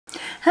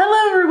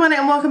everyone,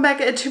 and welcome back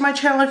to my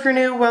channel. If you're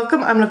new,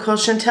 welcome. I'm Nicole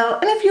Chantell,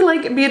 and if you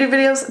like beauty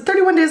videos,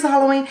 31 days of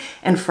Halloween,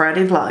 and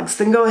Friday vlogs,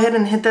 then go ahead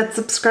and hit that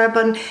subscribe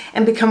button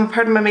and become a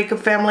part of my makeup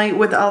family.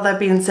 With all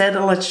that being said,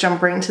 let's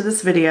jump right into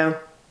this video.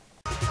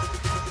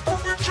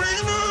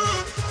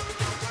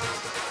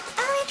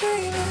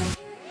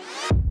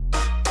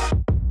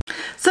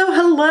 So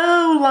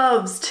hello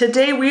loves,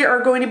 today we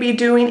are going to be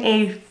doing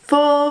a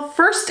full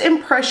first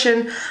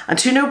impression on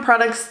two new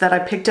products that I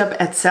picked up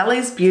at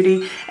Sally's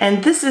Beauty,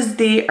 and this is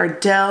the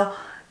Ardell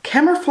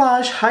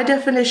Cameraflage High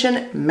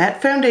Definition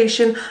Matte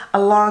Foundation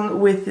along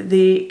with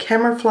the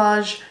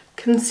Cameraflage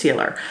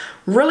Concealer.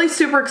 Really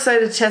super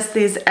excited to test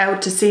these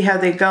out to see how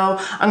they go.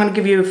 I'm going to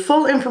give you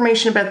full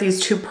information about these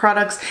two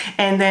products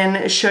and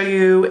then show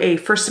you a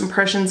first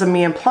impressions of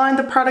me applying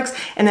the products,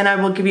 and then I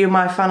will give you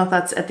my final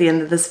thoughts at the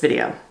end of this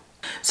video.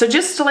 So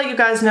just to let you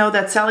guys know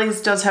that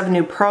Sally's does have a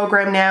new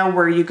program now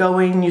where you go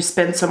in, you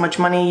spend so much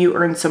money, you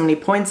earn so many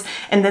points,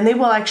 and then they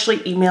will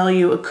actually email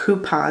you a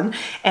coupon,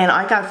 and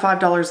I got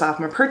 $5 off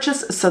my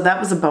purchase, so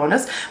that was a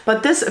bonus.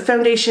 But this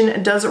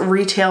foundation does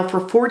retail for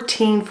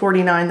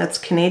 $14.49, that's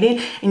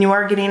Canadian, and you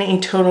are getting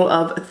a total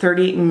of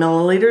 30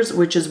 milliliters,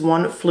 which is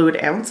 1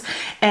 fluid ounce,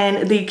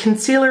 and the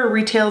concealer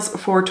retails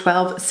for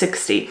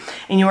 $12.60,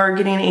 and you are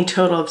getting a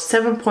total of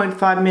 7.5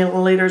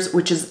 milliliters,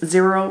 which is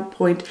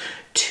 0.25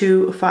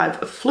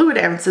 fluid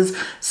ounces.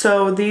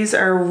 So these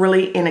are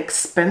really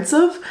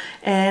inexpensive,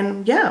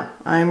 and yeah,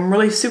 I'm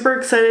really super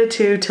excited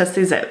to test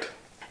these out.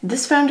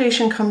 This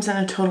foundation comes in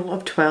a total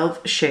of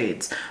 12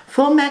 shades.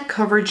 Full matte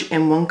coverage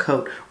in one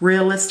coat.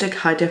 Realistic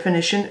high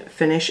definition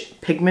finish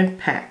pigment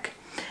pack.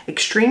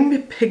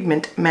 Extreme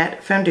pigment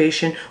matte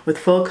foundation with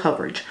full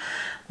coverage.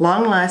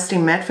 Long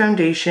lasting matte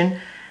foundation.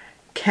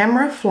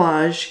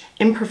 Cameraflage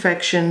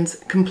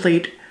imperfections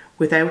complete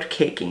without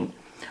caking.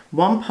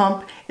 One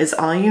pump is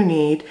all you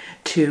need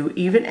to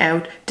even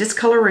out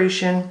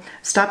discoloration,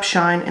 stop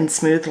shine, and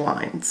smooth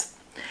lines.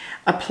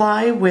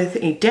 Apply with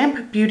a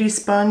damp beauty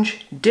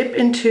sponge, dip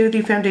into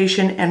the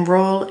foundation and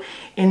roll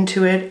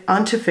into it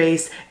onto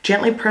face.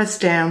 Gently press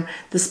down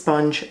the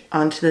sponge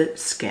onto the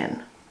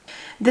skin.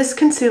 This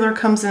concealer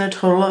comes in a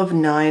total of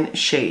 9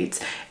 shades.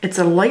 It's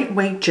a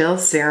lightweight gel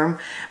serum,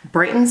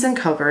 brightens and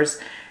covers,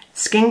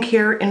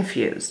 skincare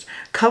infused.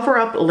 Cover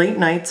up late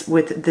nights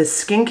with this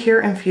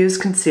skincare infused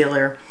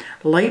concealer.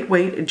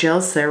 Lightweight gel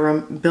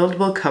serum,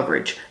 buildable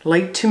coverage,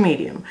 light to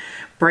medium.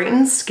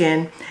 Brightens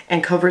skin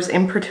and covers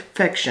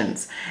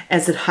imperfections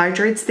as it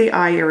hydrates the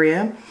eye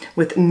area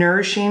with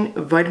nourishing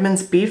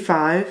vitamins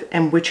B5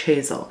 and witch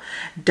hazel.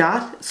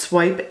 Dot,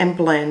 swipe, and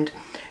blend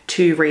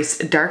to erase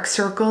dark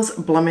circles,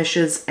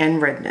 blemishes,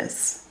 and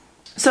redness.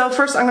 So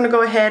first I'm going to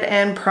go ahead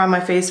and prime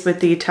my face with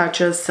the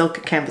Tatcha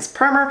Silk Canvas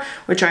Primer,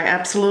 which I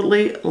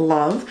absolutely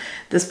love.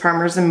 This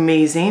primer is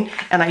amazing,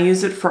 and I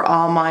use it for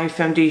all my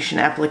foundation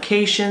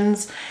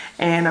applications.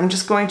 And I'm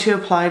just going to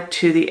apply it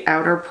to the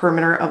outer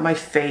perimeter of my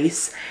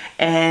face,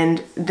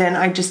 and then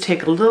I just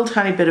take a little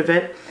tiny bit of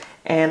it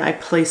and I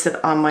place it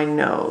on my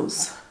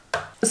nose.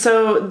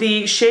 So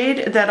the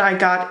shade that I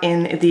got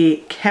in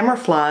the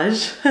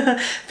Cameraflage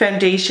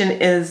foundation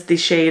is the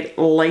shade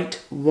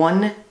Light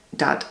 1.0.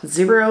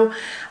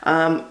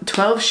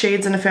 12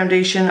 shades in a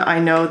foundation. I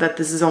know that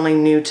this is only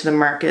new to the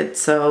market,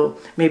 so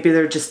maybe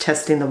they're just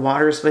testing the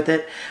waters with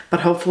it,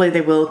 but hopefully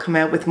they will come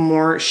out with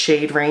more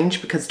shade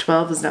range because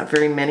 12 is not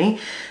very many.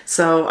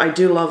 So I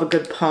do love a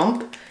good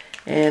pump,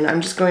 and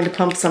I'm just going to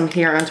pump some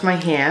here onto my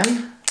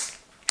hand.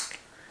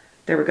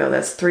 There we go,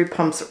 that's 3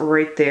 pumps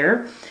right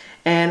there.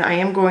 And I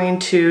am going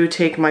to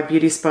take my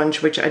beauty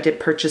sponge, which I did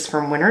purchase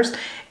from Winners,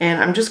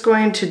 and I'm just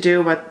going to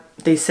do what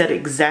they said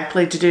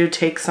exactly to do.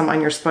 Take some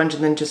on your sponge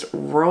and then just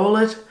roll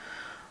it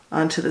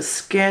onto the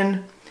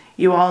skin.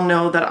 You all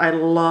know that I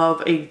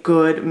love a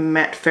good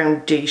matte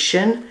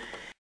foundation.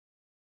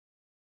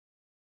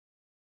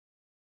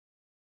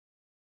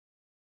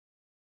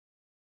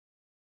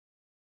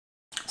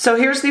 So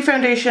here's the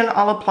foundation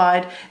all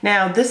applied.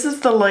 Now this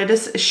is the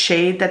lightest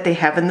shade that they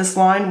have in this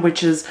line,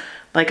 which is,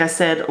 like I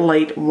said,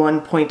 Light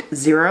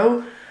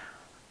 1.0.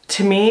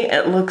 To me,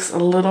 it looks a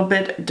little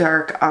bit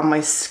dark on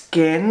my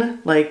skin.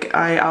 Like,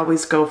 I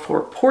always go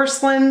for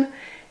porcelain,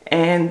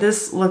 and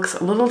this looks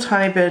a little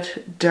tiny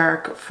bit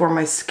dark for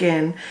my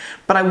skin.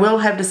 But I will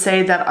have to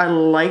say that I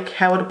like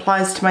how it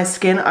applies to my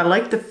skin. I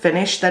like the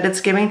finish that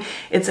it's giving.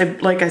 It's a,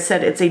 like I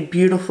said, it's a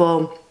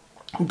beautiful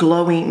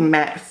glowy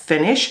matte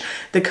finish.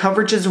 The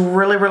coverage is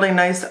really, really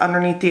nice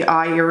underneath the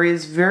eye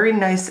areas. Very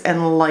nice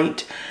and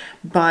light,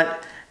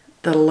 but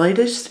the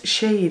lightest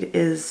shade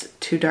is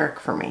too dark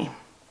for me.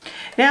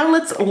 Now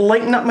let's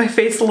lighten up my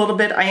face a little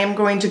bit. I am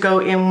going to go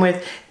in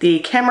with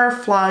the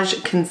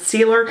Cameraflage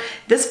Concealer.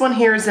 This one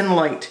here is in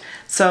light.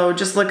 So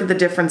just look at the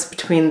difference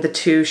between the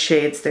two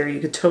shades there. You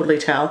could totally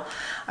tell.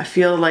 I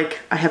feel like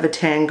I have a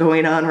tan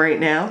going on right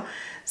now.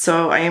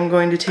 So I am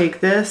going to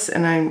take this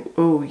and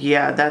oh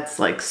yeah, that's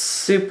like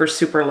super,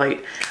 super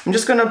light. I'm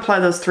just going to apply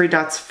those 3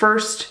 dots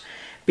first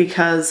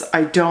because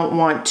I don't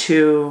want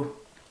to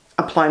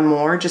apply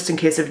more just in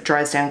case it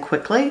dries down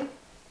quickly.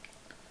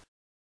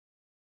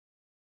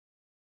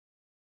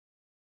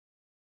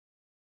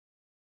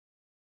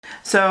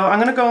 So I'm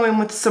gonna go in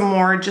with some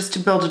more just to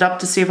build it up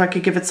to see if I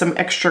could give it some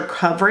extra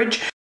coverage.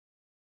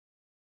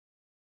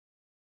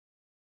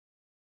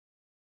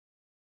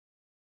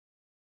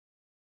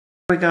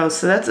 There we go,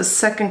 so that's a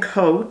second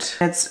coat.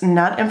 It's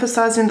not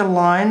emphasizing the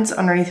lines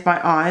underneath my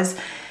eyes.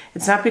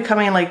 It's not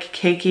becoming like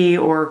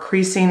cakey or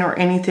creasing or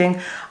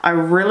anything. I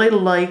really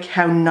like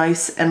how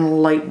nice and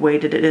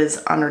lightweighted it is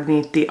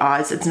underneath the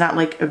eyes. It's not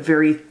like a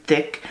very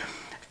thick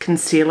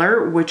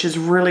concealer, which is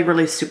really,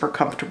 really super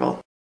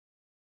comfortable.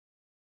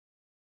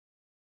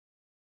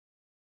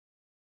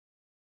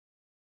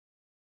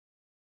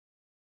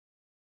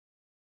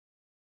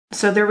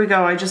 So there we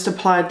go, I just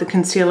applied the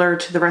concealer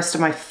to the rest of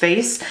my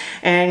face,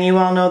 and you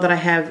all know that I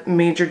have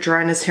major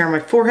dryness here on my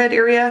forehead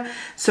area.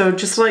 So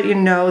just to let you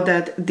know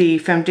that the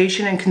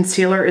foundation and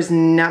concealer is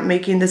not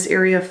making this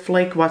area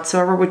flake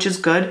whatsoever, which is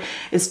good.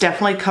 It's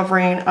definitely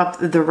covering up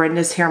the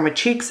redness here on my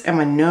cheeks and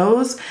my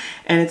nose,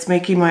 and it's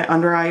making my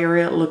under eye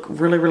area look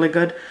really, really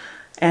good.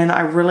 And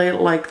I really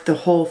like the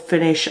whole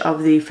finish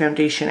of the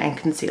foundation and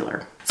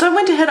concealer. So I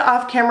went ahead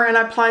off camera and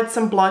I applied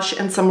some blush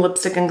and some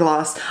lipstick and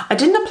gloss. I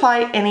didn't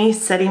apply any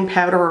setting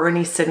powder or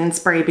any setting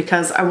spray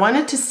because I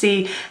wanted to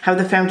see how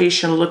the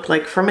foundation looked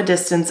like from a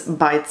distance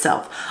by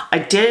itself. I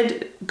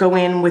did go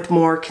in with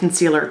more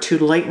concealer to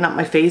lighten up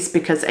my face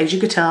because, as you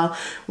could tell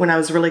when I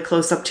was really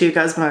close up to you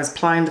guys when I was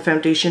applying the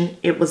foundation,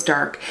 it was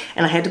dark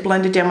and I had to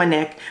blend it down my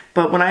neck.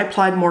 But when I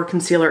applied more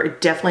concealer,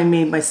 it definitely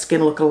made my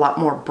skin look a lot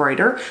more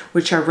brighter,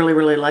 which I really,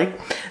 really like.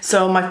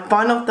 So my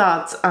final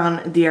thoughts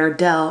on the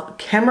Ardell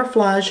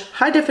Cameraflage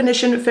High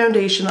Definition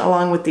Foundation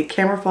along with the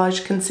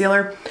Cameraflage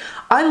Concealer.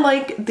 I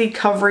like the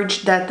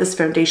coverage that this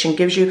foundation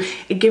gives you.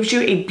 It gives you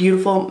a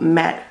beautiful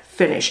matte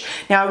finish.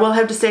 Now I will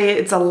have to say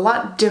it's a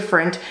lot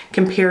different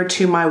compared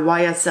to my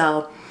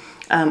YSL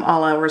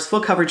All Hours Full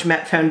Coverage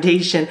Matte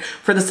Foundation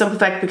for the simple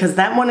fact because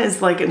that one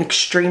is like an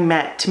extreme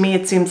matte. To me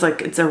it seems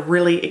like it's a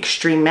really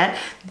extreme matte.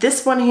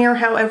 This one here,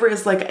 however,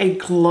 is like a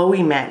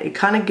glowy matte. It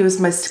kind of gives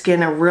my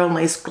skin a real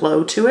nice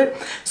glow to it.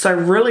 So I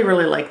really,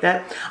 really like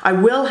that. I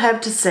will have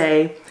to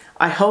say,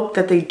 I hope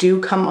that they do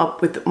come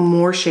up with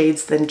more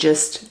shades than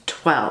just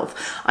 12.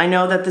 I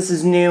know that this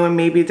is new and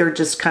maybe they're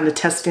just kind of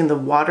testing the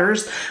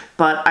waters,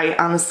 but I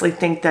honestly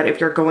think that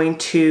if you're going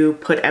to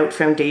put out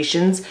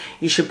foundations,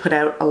 you should put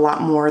out a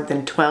lot more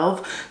than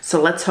 12.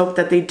 So let's hope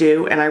that they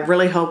do, and I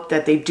really hope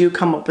that they do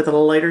come up with a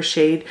lighter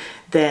shade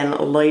than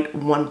Light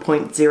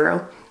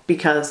 1.0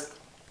 because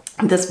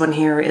this one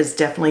here is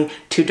definitely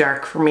too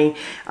dark for me.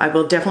 I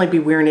will definitely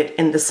be wearing it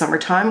in the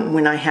summertime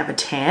when I have a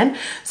tan,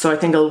 so I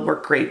think it'll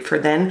work great for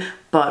then.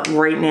 But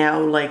right now,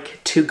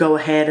 like, to go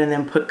ahead and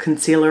then put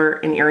concealer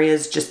in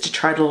areas just to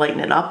try to lighten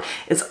it up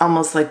is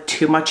almost like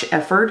too much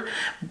effort.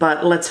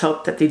 But let's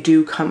hope that they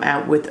do come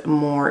out with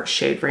more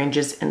shade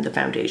ranges in the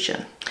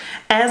foundation.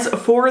 As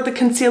for the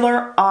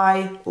concealer,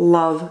 I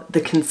love the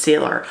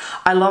concealer.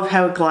 I love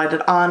how it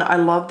glided on. I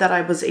love that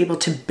I was able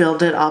to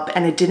build it up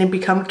and it didn't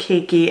become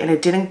cakey and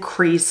it didn't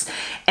crease,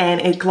 and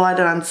it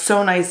glided on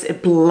so nice.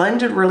 It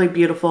blended really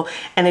beautiful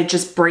and it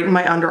just brightened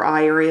my under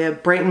eye area,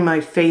 brightened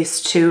my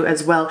face too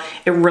as well.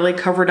 It really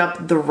covered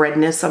up the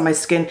redness on my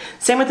skin.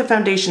 Same with the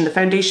foundation. The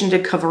foundation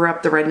did cover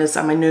up the redness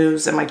on my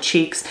nose and my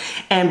cheeks,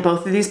 and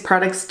both of these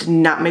products did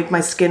not make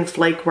my skin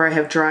flake where I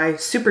have dry,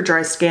 super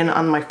dry skin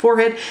on my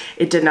forehead.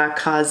 It did not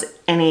cause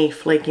any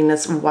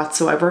flakiness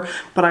whatsoever,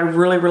 but I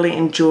really, really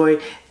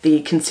enjoy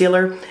the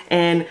concealer.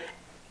 And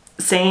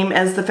same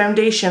as the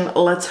foundation,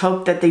 let's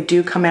hope that they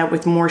do come out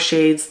with more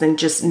shades than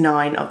just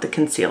 9 of the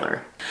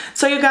concealer.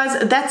 So you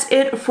guys, that's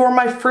it for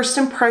my first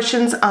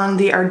impressions on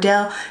the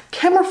Ardell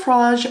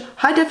Cameraflage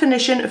High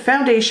Definition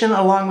Foundation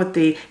along with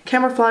the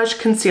Cameraflage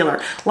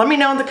Concealer. Let me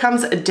know in the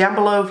comments down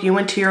below if you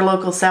went to your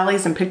local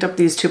Sally's and picked up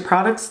these 2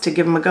 products to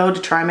give them a go,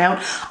 to try them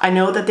out. I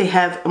know that they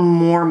have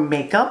more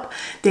makeup.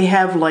 They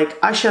have like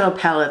eyeshadow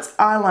palettes,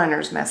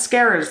 eyeliners,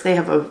 mascaras. They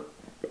have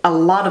a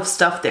lot of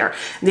stuff there.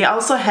 They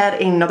also had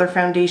another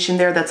foundation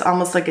there that's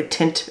almost like a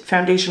tint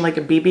foundation, like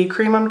a BB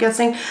cream, I'm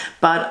guessing,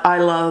 but I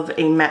love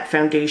a matte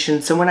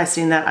foundation, so when I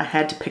seen that I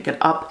had to pick it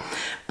up.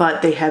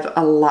 But they have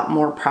a lot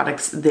more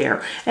products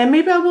there, and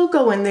maybe I will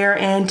go in there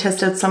and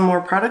test out some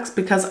more products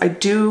because I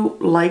do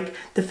like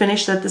the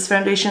finish that this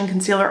foundation and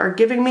concealer are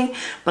giving me.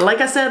 But like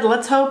I said,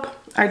 let's hope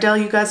Ardell,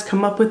 you guys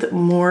come up with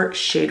more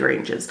shade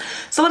ranges.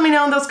 So let me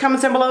know in those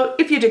comments down below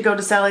if you did go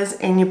to Sally's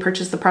and you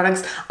purchased the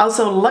products.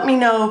 Also, let me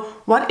know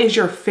what is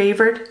your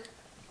favorite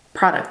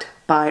product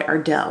by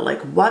Ardell.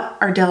 Like, what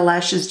Ardell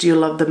lashes do you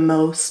love the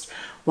most?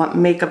 What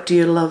makeup do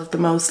you love the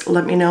most?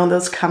 Let me know in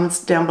those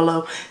comments down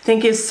below.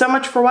 Thank you so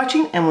much for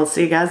watching, and we'll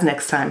see you guys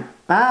next time.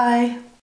 Bye!